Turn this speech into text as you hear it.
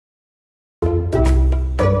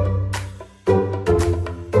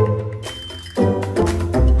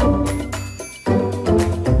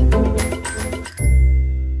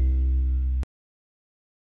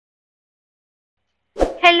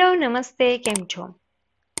નમસ્તે, કેમ છો?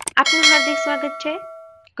 આપનું હાર્દિક સ્વાગત છે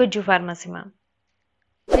ગુજ્જુ ફાર્મસીમાં.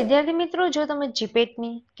 વિદ્યાર્થી મિત્રો, જો તમે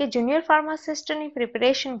જીપેટની કે જુનિયર ફાર્માસિસ્ટની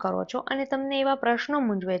પ્રિપેરેશન કરો છો અને તમને એવા પ્રશ્નો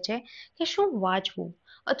મૂંઝવે છે કે શું વાંચવું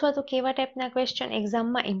અથવા તો કેવા ટાઈપના ક્વેશ્ચન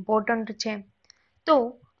એક્ઝામમાં ઇમ્પોર્ટન્ટ છે, તો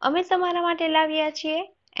અમે તમારા માટે લાવ્યા છીએ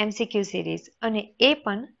એમસીક્યુ સિરીઝ, અને એ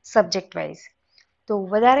પણ સબ્જેક્ટ વાઇઝ. તો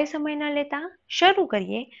વધારે સમય ન લેતા શરૂ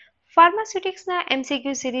કરીએ ફાર્માસ્યુટિક્સના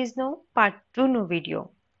MCQ સિરીઝનો part 2 no video.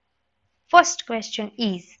 First question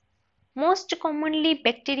is, most commonly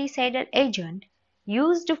bactericidal agent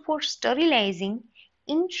used for sterilizing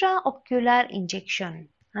intraocular injection.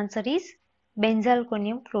 Answer is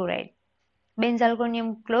benzalkonium chloride. Benzalkonium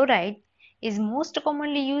chloride is most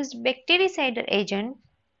commonly used bactericidal agent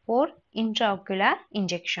for intraocular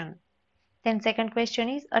injection. Then second question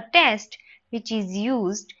is, a test which is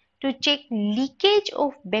used to check leakage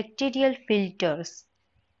of bacterial filters.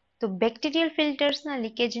 તો bacterial ફિલ્ટર્સના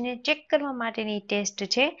લીકેજને check કરવા માટેની test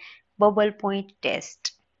છે bubble point test.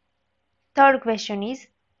 Third question is,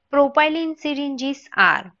 પ્રોપાઇલિન સિરિંજીસ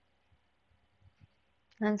R.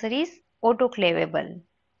 Answer is ઓટોક્લેવેબલ.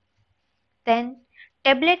 Than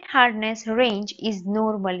tablet hardness range is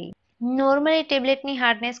normally ટેબ્લેટની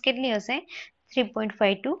hardness કેટલી હશે?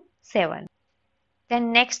 3.5 to 7.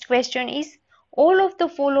 Then next question is, all of the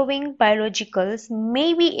following biologicals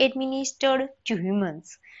may be administered to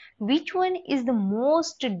humans. Which one is the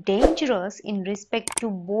most dangerous in respect to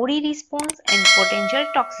body response and potential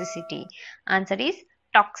toxicity? Answer is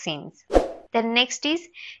toxins. Then next is,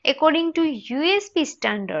 according to USP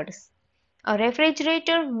standards, a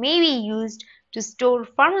refrigerator may be used to store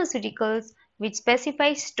pharmaceuticals which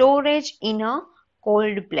specify storage in a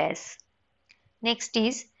cold place. Next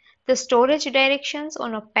is, the storage directions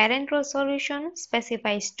on a parenteral solution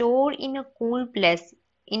specify store in a cool place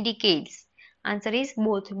indicates. Answer is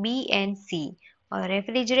both B and C, a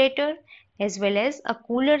refrigerator as well as a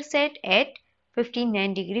cooler set at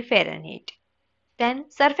 59 degree Fahrenheit. Then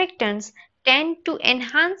surfactants tend to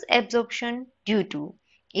enhance absorption due to.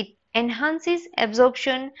 It enhances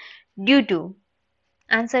absorption due to.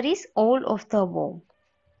 Answer is all of the above.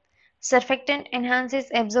 Surfactant enhances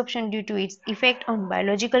absorption due to its effect on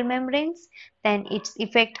biological membranes, then its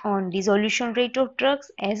effect on dissolution rate of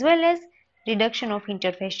drugs as well as reduction of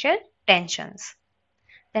interfacial tensions.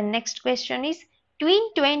 The next question is, twin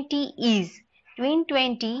 20 is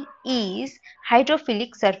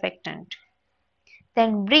hydrophilic surfactant.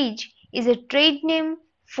 Then bridge is a trade name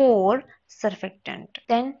for surfactant.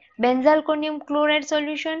 Then benzalkonium chloride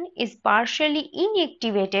solution is partially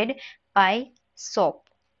inactivated by soap.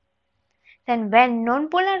 Then when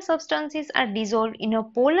non-polar substances are dissolved in a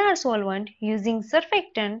polar solvent using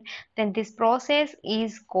surfactant, then this process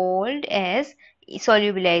is called as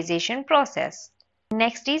solubilization process.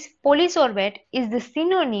 Next is, polysorbate is the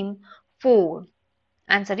synonym for.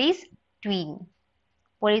 Answer is twin.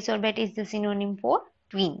 Polysorbate is the synonym for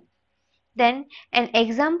twin. Then an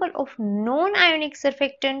example of non-ionic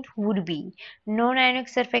surfactant would be, non-ionic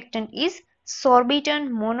surfactant is sorbitan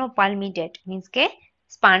monopalmitate, means ke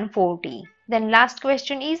span 40. Then last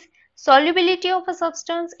question is, solubility of a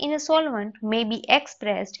substance in a solvent may be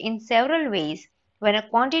expressed in several ways. When a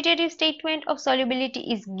quantitative statement of solubility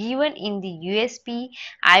is given in the USP,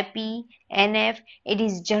 IP, NF, it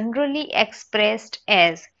is generally expressed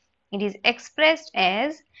as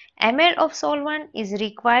ml of solvent is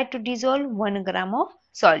required to dissolve 1 gram of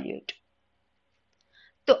solute.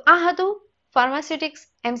 તો આ હતું ફાર્માસ્યુટિક્સ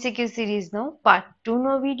MCQ સિરીઝનો part 2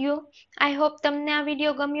 no video. I hope તમને આ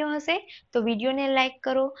video ગમ્યો હશે. તો વિડીયોને like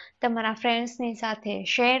કરો, તમારા ફ્રેન્ડ્સની સાથે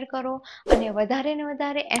શેર કરો, અને વધારે ને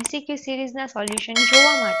વધારે એમસીક્યુ સિરીઝના સોલ્યુશન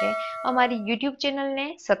જોવા માટે અમારી યુટ્યુબ ચેનલને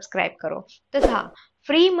સબસ્ક્રાઇબ કરો. તથા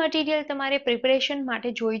ફ્રી મટીરિયલ તમારે પ્રિપરેશન માટે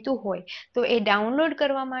જોઈતું હોય તો એ ડાઉનલોડ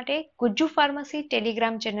કરવા માટે ગુજ્જુ ફાર્મસી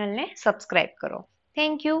ટેલિગ્રામ ચેનલને સબસ્ક્રાઇબ કરો.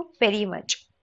 Thank you very much.